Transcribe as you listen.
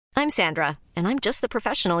I'm Sandra, and I'm just the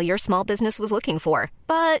professional your small business was looking for.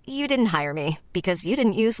 But you didn't hire me because you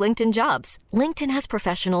didn't use LinkedIn Jobs. LinkedIn has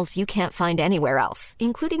professionals you can't find anywhere else,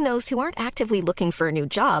 including those who aren't actively looking for a new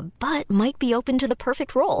job, but might be open to the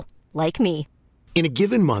perfect role, like me. In a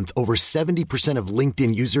given month, over 70% of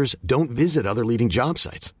LinkedIn users don't visit other leading job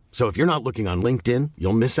sites. So if you're not looking on LinkedIn,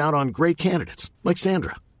 you'll miss out on great candidates like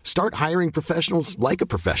Sandra. Start hiring professionals like a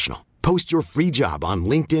professional. Post your free job on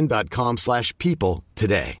linkedin.com/people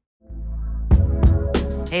today.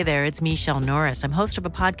 Hey there, it's Michelle Norris. I'm host of a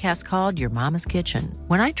podcast called Your Mama's Kitchen.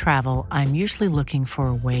 When I travel, I'm usually looking for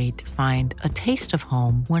a way to find a taste of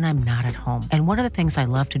home when I'm not at home. And one of the things I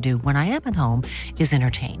love to do when I am at home is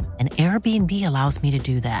entertain. And Airbnb allows me to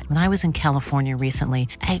do that. When I was in California recently,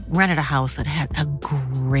 I rented a house that had a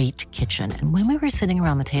great kitchen. And when we were sitting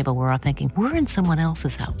around the table, we're all thinking, we're in someone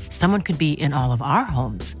else's house. Someone could be in all of our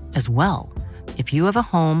homes as well. If you have a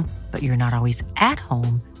home, but you're not always at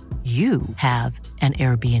home, you have an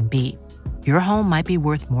Airbnb. Your home might be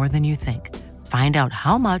worth more than you think. Find out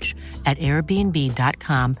how much at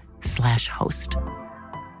airbnb.com/host.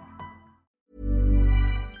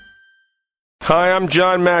 Hi, I'm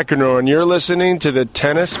John McEnroe, and you're listening to the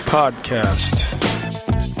Tennis Podcast.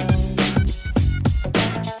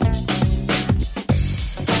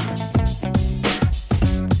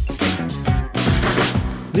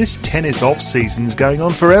 This tennis off-season's going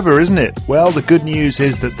on forever, isn't it? Well, the good news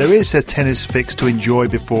is that there is a tennis fix to enjoy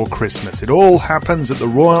before Christmas. It all happens at the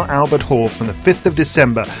Royal Albert Hall from the 5th of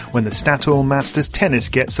December when the Statoil Masters Tennis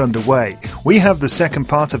gets underway. We have the second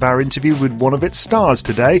part of our interview with one of its stars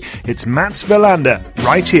today. It's Mats Wilander,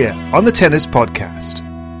 right here on the Tennis Podcast.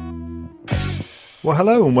 Well,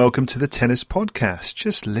 hello and welcome to the Tennis Podcast.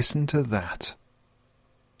 Just listen to that.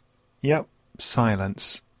 Yep,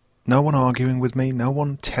 silence. No one arguing with me, no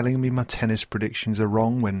one telling me my tennis predictions are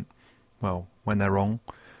wrong when they're wrong.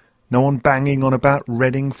 No one banging on about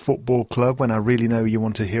Reading Football Club when I really know you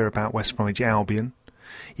want to hear about West Bromwich Albion.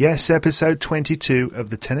 Yes, episode 22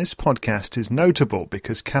 of the Tennis Podcast is notable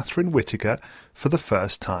because Catherine Whitaker, for the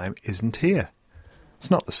first time, isn't here.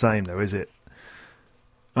 It's not the same though, is it?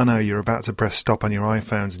 I know you're about to press stop on your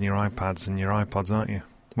iPhones and your iPads and your iPods, aren't you?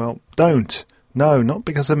 Well, don't. No, not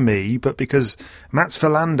because of me, but because Mats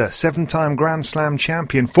Wilander, 7-time Grand Slam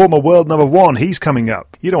champion, former world number 1, he's coming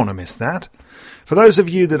up. You don't want to miss that. For those of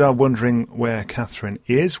you that are wondering where Catherine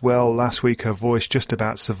is, well, last week her voice just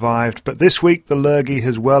about survived, but this week the lurgy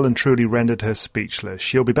has well and truly rendered her speechless.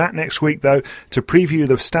 She'll be back next week, though, to preview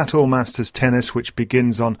the Statoil Masters Tennis, which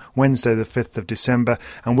begins on Wednesday the 5th of December,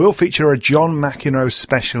 and we'll feature a John McEnroe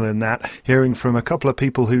special in that, hearing from a couple of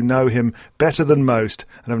people who know him better than most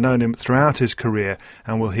and have known him throughout his career,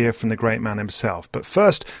 and we'll hear from the great man himself. But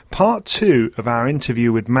first, part 2 of our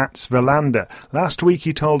interview with Mats Wilander. Last week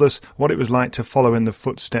he told us what it was like to follow in the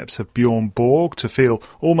footsteps of Bjorn Borg, to feel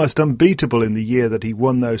almost unbeatable in the year that he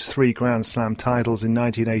won those 3 Grand Slam titles in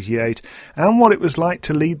 1988, and what it was like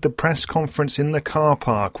to lead the press conference in the car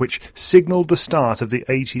park, which signalled the start of the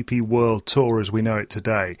ATP World Tour as we know it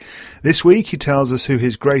today. This week he tells us who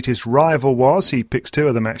his greatest rival was. He picks 2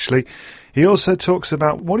 of them actually. He also talks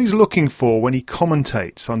about what he's looking for when he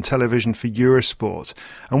commentates on television for Eurosport,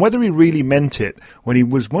 and whether he really meant it when he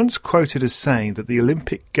was once quoted as saying that the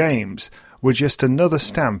Olympic Games were just another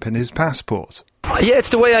stamp in his passport. Yeah, it's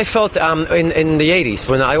the way I felt in the 80s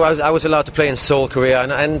when I was allowed to play in Seoul, Korea,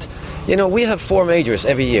 and you know, we have 4 majors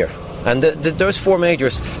every year. And those 4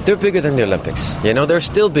 majors, they're bigger than the Olympics. You know, they're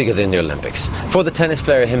still bigger than the Olympics for the tennis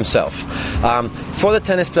player himself. For the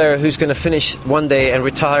tennis player who's going to finish one day and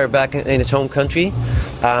retire back in his home country,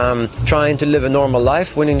 trying to live a normal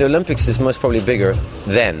life, winning the Olympics is most probably bigger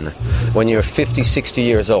than when you're 50, 60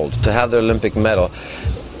 years old. To have the Olympic medal,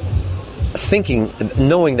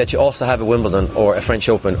 knowing that you also have a Wimbledon or a French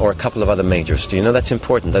Open or a couple of other majors. Do you know that's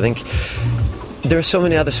important? I think there are so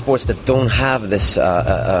many other sports that don't have this. They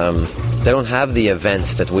don't have the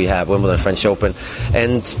events that we have, Wimbledon, French Open,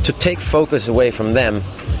 and to take focus away from them,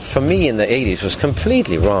 for me in the 80s, was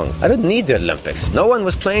completely wrong. I didn't need the Olympics. No one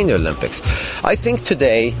was playing the Olympics. I think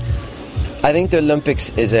today, the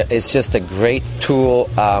Olympics is just a great tool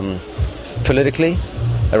politically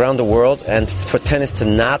around the world, and for tennis to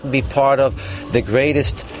not be part of the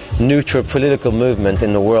greatest neutral political movement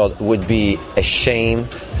in the world would be a shame,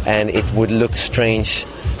 and it would look strange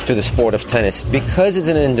to the sport of tennis because it's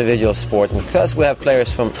an individual sport, and because we have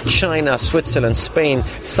players from China, Switzerland, Spain,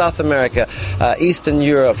 South America, Eastern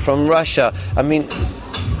Europe, from Russia. I mean,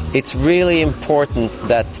 it's really important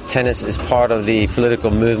that tennis is part of the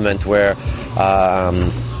political movement where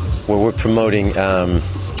we're promoting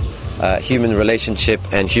human relationship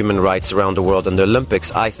and human rights around the world, and the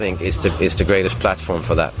Olympics, I think, is the greatest platform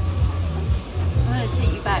for that.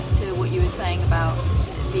 back to what you were saying about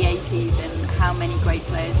the 80s and how many great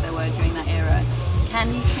players there were during that era,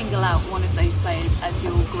 can you single out one of those players as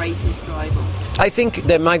your greatest rival? I think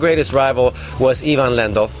that my greatest rival was Ivan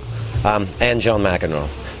Lendl and John McEnroe.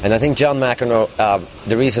 And I think John McEnroe,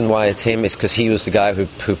 the reason why it's him is because he was the guy who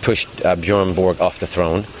pushed Bjorn Borg off the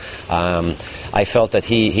throne. I felt that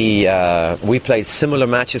we played similar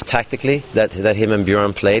matches tactically that him and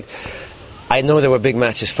Bjorn played. I know there were big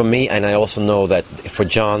matches for me, and I also know that for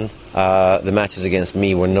John, the matches against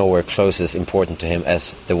me were nowhere close as important to him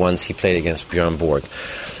as the ones he played against Bjorn Borg.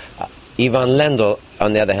 Ivan Lendl,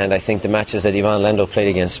 on the other hand, I think the matches that Ivan Lendl played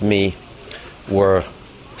against me were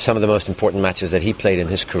some of the most important matches that he played in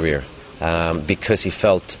his career, because he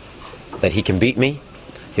felt that he can beat me.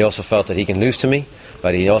 He also felt that he can lose to me,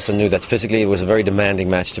 but he also knew that physically it was a very demanding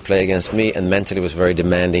match to play against me, and mentally it was very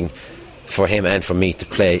demanding for him and for me to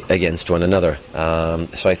play against one another.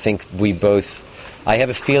 So I think I have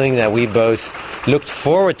a feeling that we both looked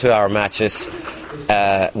forward to our matches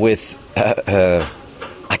with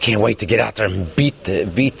I can't wait to get out there and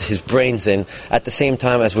beat his brains in, at the same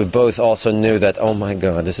time as we both also knew that, oh my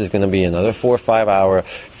God, this is going to be another 4 or 5 hour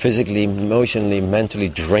physically, emotionally, mentally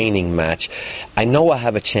draining match. I know I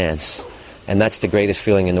have a chance, and that's the greatest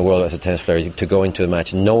feeling in the world as a tennis player, to go into a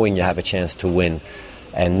match knowing you have a chance to win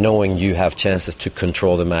and knowing you have chances to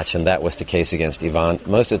control the match, and that was the case against Ivan.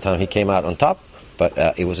 Most of the time he came out on top, but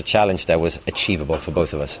it was a challenge that was achievable for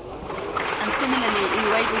both of us. And similarly, you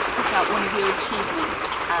were able to pick out one of your achievements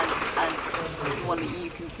as one that you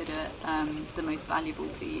consider the most valuable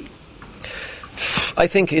to you? I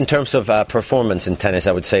think in terms of performance in tennis,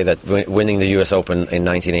 I would say that winning the US Open in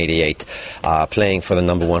 1988, playing for the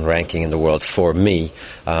number one ranking in the world for me,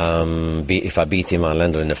 if I beat Ivan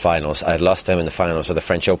Lendl in the finals. I had lost him in the finals of the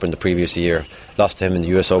French Open the previous year, lost him in the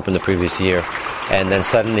US Open the previous year, and then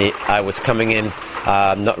suddenly I was coming in,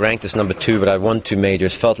 not ranked as number 2, but I won 2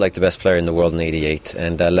 majors, felt like the best player in the world in 88,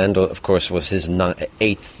 and Lendl, of course, was his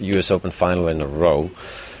 8th US Open final in a row.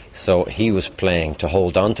 So he was playing to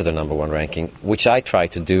hold on to the number one ranking, which I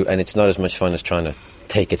tried to do, and it's not as much fun as trying to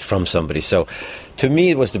take it from somebody. So to me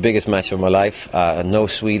it was the biggest match of my life. No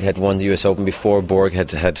Swede had won the US Open before. Borg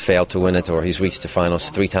had failed to win it, or he's reached the finals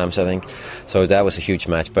 3 times, I think. So that was a huge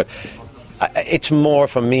match. But it's more,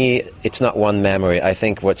 for me, it's not one memory. I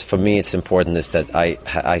think what's, for me, it's important is that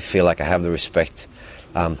I feel like I have the respect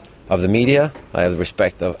of the media, I have the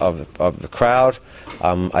respect of the crowd,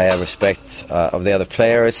 I have respect of the other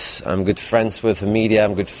players. I'm good friends with the media,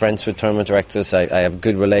 I'm good friends with tournament directors, I have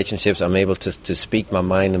good relationships, I'm able to speak my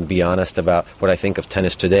mind and be honest about what I think of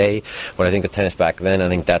tennis today, what I think of tennis back then. I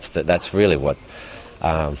think that's really what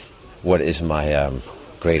is my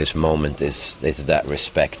greatest moment, is that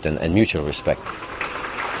respect and mutual respect.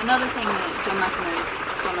 Another thing that John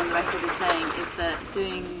McEnroe's gone on the record as saying is that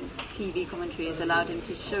doing TV commentary has allowed him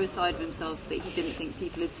to show a side of himself that he didn't think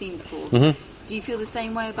people had seen before. Mm-hmm. Do you feel the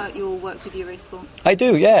same way about your work with Eurosport? I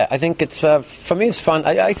do, yeah. I think it's, for me, it's fun.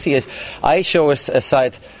 I see it. I show a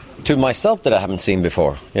side to myself that I haven't seen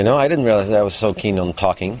before. You know, I didn't realize that I was so keen on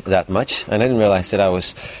talking that much, and I didn't realize that I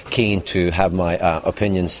was keen to have my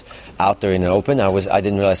opinions out there in the open. I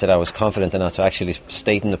didn't realize that I was confident enough to actually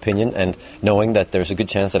state an opinion, and knowing that there's a good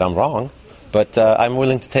chance that I'm wrong. But I'm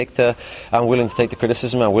willing to take the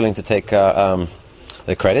criticism. I'm willing to take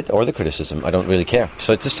the credit or the criticism. I don't really care.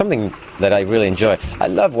 So it's just something that I really enjoy. I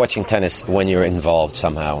love watching tennis when you're involved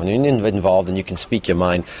somehow. When you're involved and you can speak your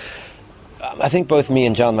mind. I think both me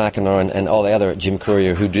and John McEnroe and all the other, Jim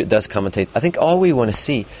Courier, who does commentate, I think all we want to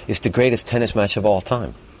see is the greatest tennis match of all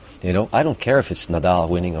time. You know, I don't care if it's Nadal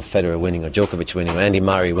winning or Federer winning or Djokovic winning or Andy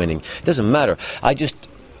Murray winning. It doesn't matter.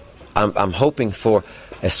 I'm hoping for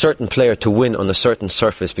a certain player to win on a certain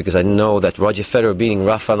surface, because I know that Roger Federer beating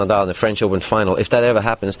Rafael Nadal in the French Open final, if that ever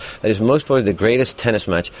happens, that is most probably the greatest tennis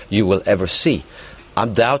match you will ever see. I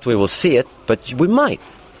doubt we will see it, but we might.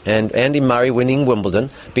 And Andy Murray winning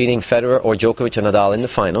Wimbledon, beating Federer or Djokovic or Nadal in the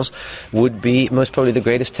finals, would be most probably the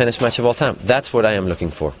greatest tennis match of all time. That's what I am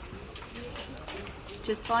looking for.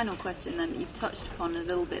 Just final question then, you've touched upon a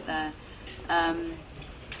little bit there.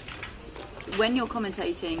 When you're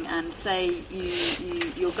commentating and say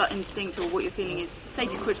your gut instinct or what you're feeling is, say,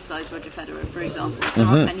 to criticise Roger Federer, for example, there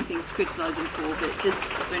aren't many things to criticise him for, but just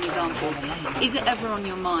for an example, is it ever on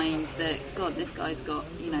your mind that, God, this guy's got,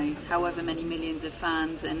 however many millions of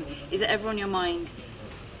fans, and is it ever on your mind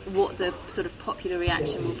what the sort of popular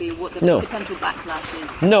reaction will be, what the potential backlash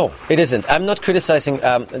is? No, it isn't. I'm not criticising,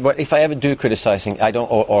 but if I ever do criticising, I don't,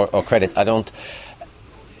 or credit, I don't.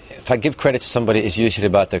 If I give credit to somebody, it's usually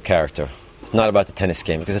about their character. It's not about the tennis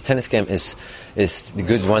game, because the tennis game is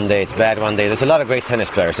good one day, it's bad one day. There's a lot of great tennis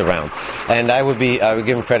players around, and I would give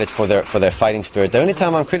them credit for their fighting spirit. The only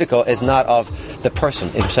time I'm critical is not of the person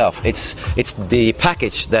himself. It's the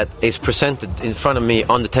package that is presented in front of me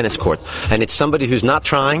on the tennis court, and it's somebody who's not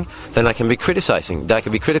trying. Then I can be criticizing. I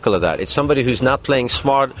can be critical of that. It's somebody who's not playing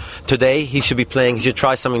smart today. He should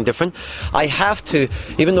try something different. I have to,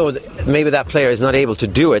 even though maybe that player is not able to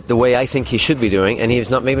do it the way I think he should be doing, and he's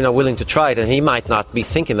maybe not willing to try it, and he might not be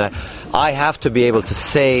thinking that, I have to be able to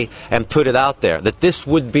say and put it out there that this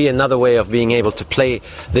would be another way of being able to play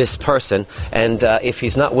this person, and if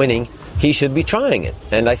he's not winning, he should be trying it.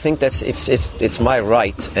 And I think that's it's my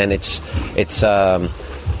right, and it's not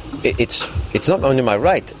only my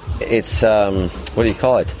right. It's what do you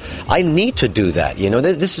call it? I need to do that.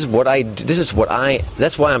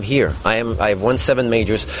 That's why I'm here. I have won 7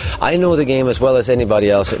 majors. I know the game as well as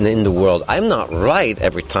anybody else in the world. I'm not right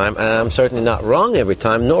every time, and I'm certainly not wrong every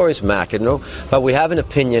time. Nor is Mac. But we have an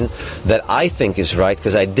opinion that I think is right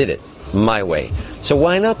because I did it my way. So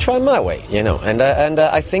why not try my way? And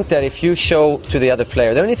I think that if you show to the other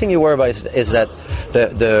player, the only thing you worry about is that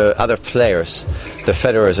the other players, the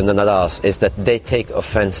Federers and the Nadals, is that they take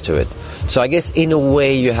offense to it. So I guess in a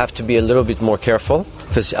way you have to be a little bit more careful,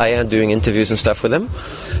 because I am doing interviews and stuff with them.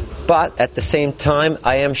 But at the same time,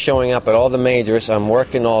 I am showing up at all the majors. I'm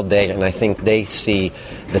working all day, and I think they see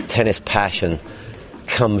the tennis passion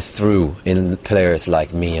come through in players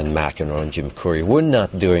like me and McEnroe and Jim Courier. We're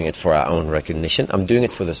not doing it for our own recognition. I'm doing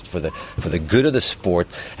it for the good of the sport,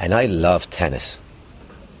 and I love tennis.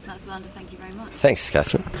 That's Wander. Thank you very much. Thanks,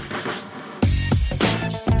 Catherine.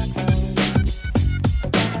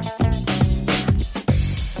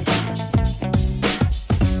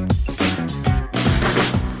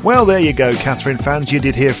 Well, there you go, Catherine fans. You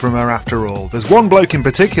did hear from her after all. There's one bloke in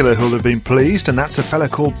particular who'll have been pleased, and that's a fella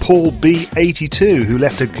called Paul B82, who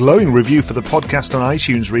left a glowing review for the podcast on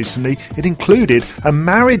iTunes recently. It included a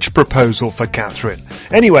marriage proposal for Catherine.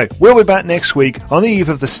 Anyway, we'll be back next week on the eve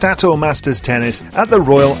of the Statoil Masters Tennis at the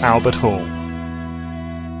Royal Albert Hall.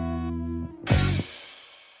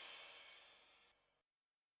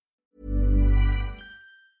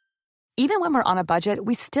 Even when we're on a budget,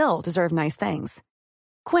 we still deserve nice things.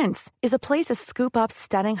 Quince is a place to scoop up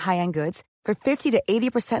stunning high-end goods for 50 to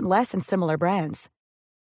 80% less than similar brands.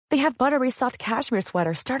 They have buttery soft cashmere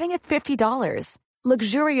sweaters starting at $50,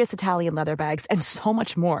 luxurious Italian leather bags, and so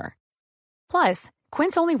much more. Plus,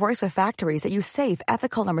 Quince only works with factories that use safe,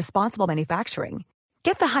 ethical, and responsible manufacturing.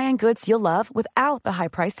 Get the high-end goods you'll love without the high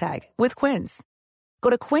price tag with Quince.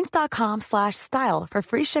 Go to quince.com/style for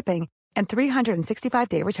free shipping and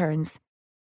 365-day returns.